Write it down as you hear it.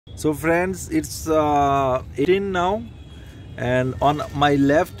So friends, it's 18 now, and on my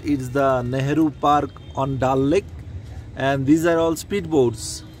left is the Nehru Park on Dal Lake, and these are all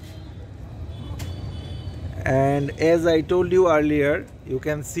speedboats. And as I told you earlier, you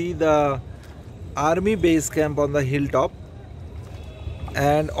can see the army base camp on the hilltop,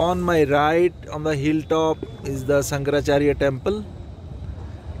 and on my right on the hilltop is the Shankaracharya temple,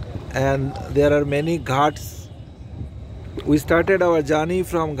 and there are many ghats. We started our journey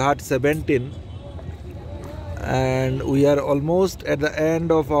from Ghat 17 and we are almost at the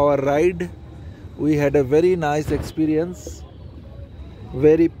end of our ride. We had a very nice experience,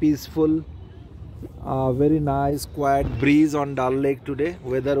 very peaceful, very nice quiet breeze on Dal Lake today.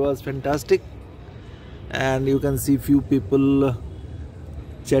 Weather was fantastic, and you can see few people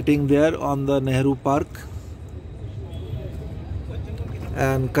chatting there on the Nehru Park.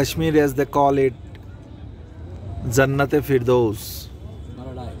 And Kashmir, as they call it, Jannat-e-Firdaus,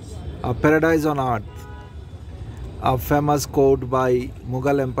 a paradise on earth. A famous quote by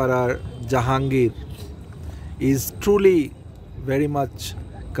Mughal Emperor Jahangir is truly very much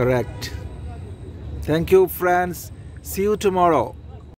correct. Thank you friends. See you tomorrow.